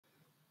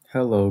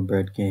Hello,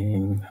 Bread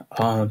Gang.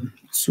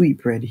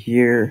 Sweet Bread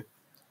here.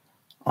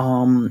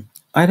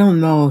 I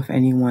don't know if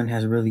anyone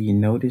has really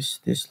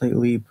noticed this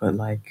lately, but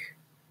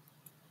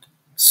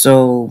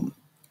so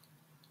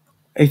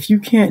if you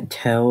can't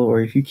tell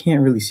or if you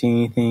can't really see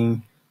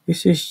anything,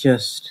 this is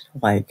just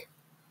like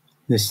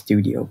the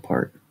studio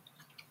part.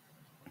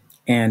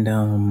 And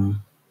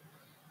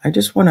I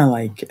just want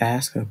to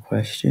ask a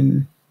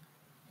question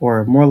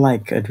or more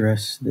like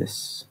address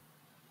this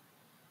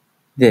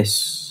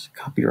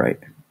copyright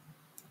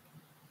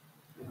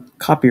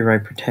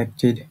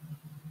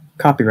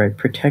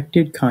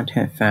protected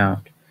content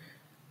found.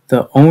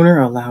 The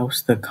owner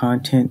allows the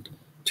content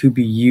to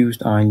be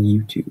used on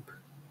YouTube.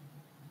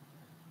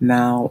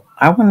 Now,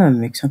 I want to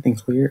make something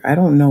clear. I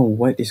don't know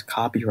what is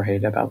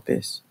copyrighted about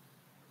this.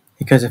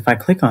 Because if I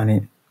click on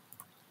it,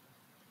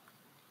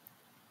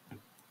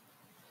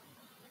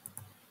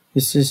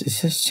 it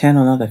says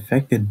channel not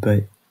affected,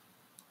 but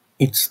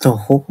it's the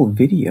whole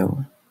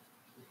video.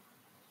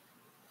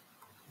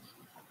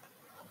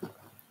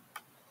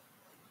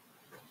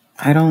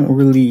 I don't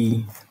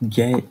really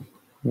get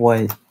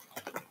what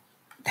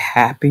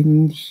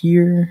happened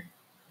here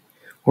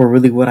or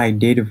really what I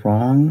did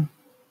wrong.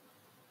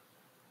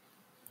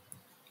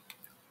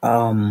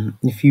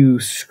 If you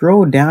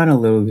scroll down a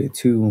little bit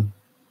too,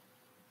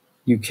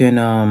 you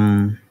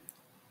can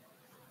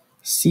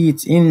see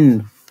it's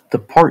in the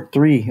part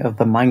 3 of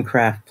the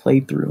Minecraft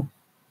playthrough.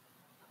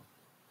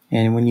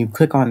 And when you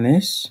click on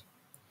this,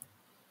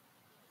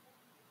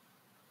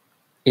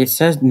 it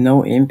says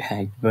no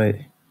impact, but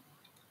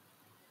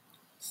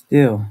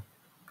still,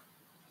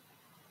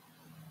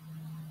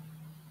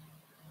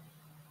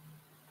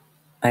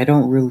 I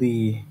don't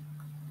really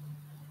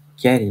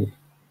get it.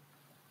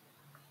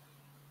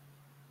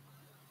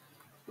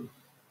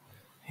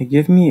 It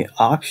gives me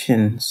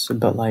options,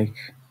 but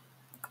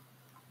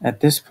at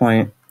this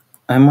point,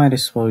 I might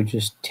as well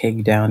just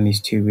take down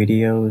these 2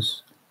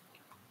 videos.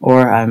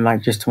 Or I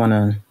might just want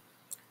to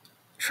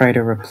try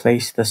to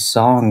replace the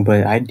song,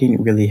 but I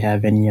didn't really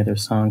have any other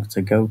songs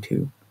to go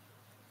to.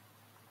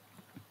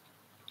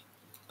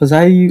 Because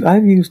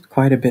I've used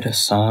quite a bit of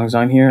songs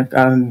on here.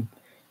 I'm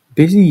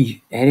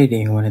busy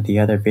editing one of the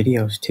other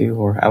videos too,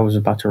 or I was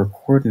about to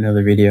record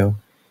another video.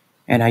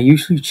 And I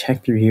usually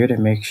check through here to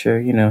make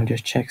sure,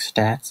 just check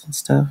stats and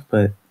stuff,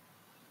 but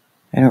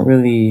I don't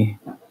really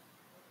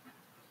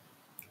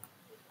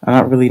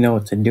know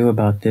what to do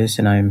about this,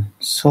 and I'm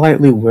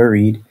slightly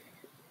worried.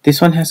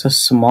 This one has a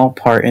small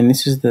part, and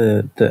this is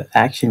the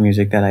action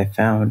music that I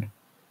found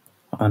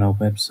on a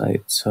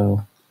website,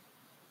 so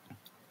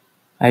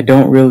I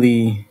don't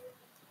really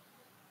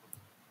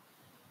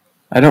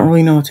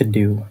know what to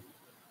do.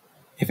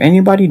 If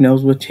anybody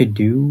knows what to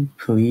do,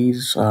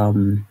 please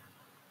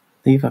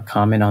leave a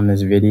comment on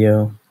this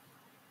video.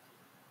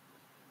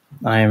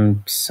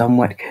 I'm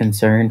somewhat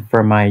concerned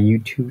for my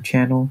YouTube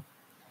channel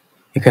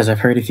because I've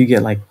heard if you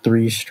get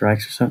 3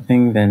 strikes or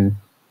something, then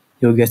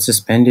you'll get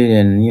suspended,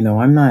 and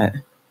I'm not,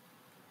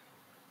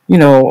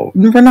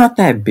 we're not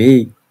that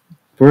big.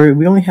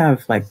 We only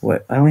have I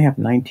only have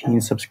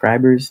 19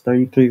 subscribers,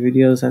 33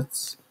 videos.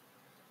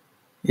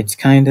 It's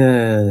kind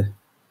of,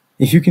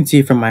 if you can see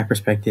it from my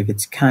perspective,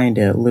 it's kind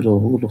of a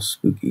little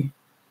spooky.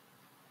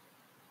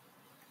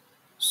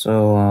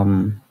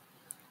 So,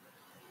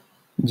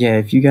 yeah,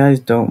 if you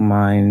guys don't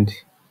mind,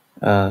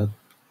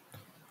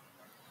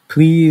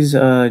 please,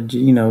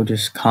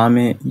 just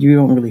comment. You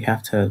don't really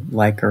have to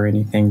like or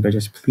anything, but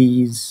just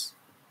please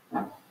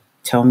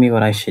tell me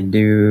what I should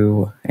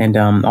do. And,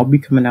 I'll be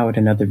coming out with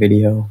another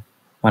video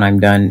when I'm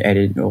done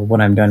editing or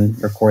when I'm done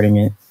recording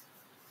it.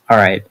 All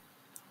right.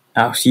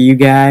 I'll see you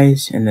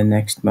guys in the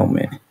next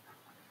moment.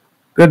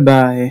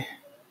 Goodbye.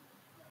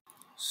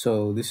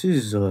 So this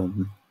is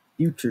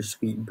future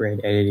Sweet Bread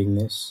editing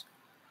this.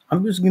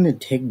 I'm just gonna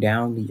take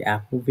down the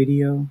Apple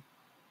video,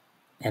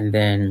 and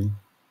then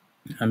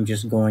I'm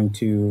just going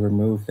to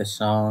remove the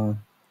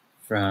song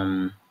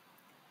from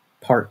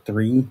part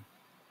 3.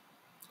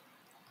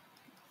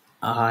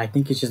 I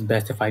think it's just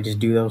best if I just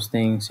do those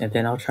things, and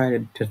then I'll try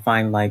to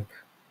find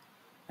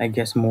I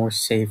guess more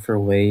safer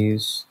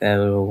ways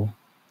that'll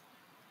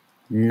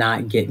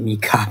not get me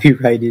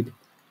copyrighted.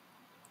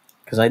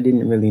 Because I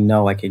didn't really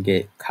know I could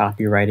get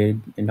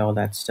copyrighted and all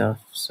that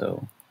stuff.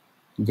 So,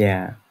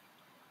 yeah.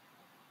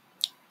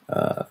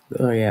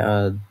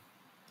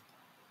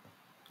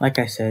 Like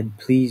I said,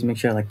 please make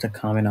sure to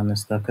comment on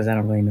this stuff because I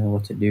don't really know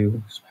what to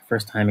do. It's my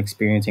first time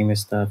experiencing this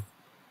stuff.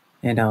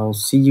 And I'll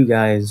see you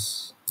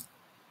guys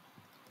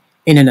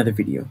in another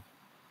video.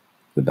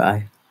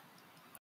 Goodbye.